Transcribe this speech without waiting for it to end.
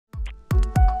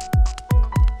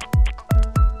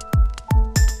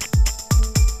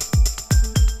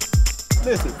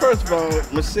Listen, first of all,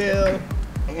 Michelle,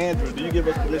 Andrew, do you give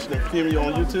us permission to film you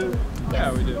on YouTube? Yeah,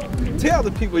 we do. Tell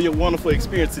the people your wonderful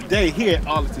experience today here at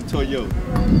Arlington Toyota.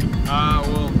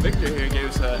 Well, Victor here gave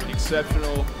us an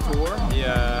exceptional tour. He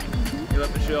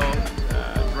let Michelle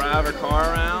drive her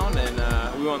car around, and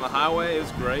we went on the highway. It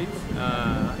was great.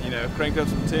 You know, cranked up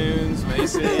some tunes,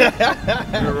 Macy.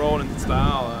 We were rolling in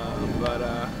style. But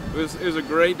it was a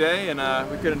great day, and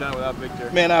we couldn't have done it without Victor.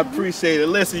 Man, I appreciate it.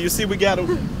 Listen, you see we got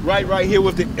him right here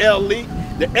with the Elite,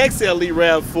 the XLE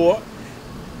RAV4.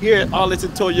 Here at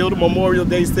Arlington Toyota Memorial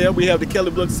Day sale, we have the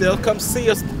Kelly Blue sale. Come see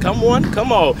us. Come on.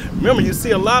 Remember, you see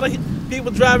a lot of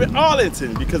people driving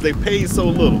Arlington because they paid so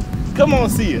little. Come on,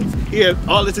 see us here at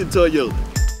Arlington Toyota.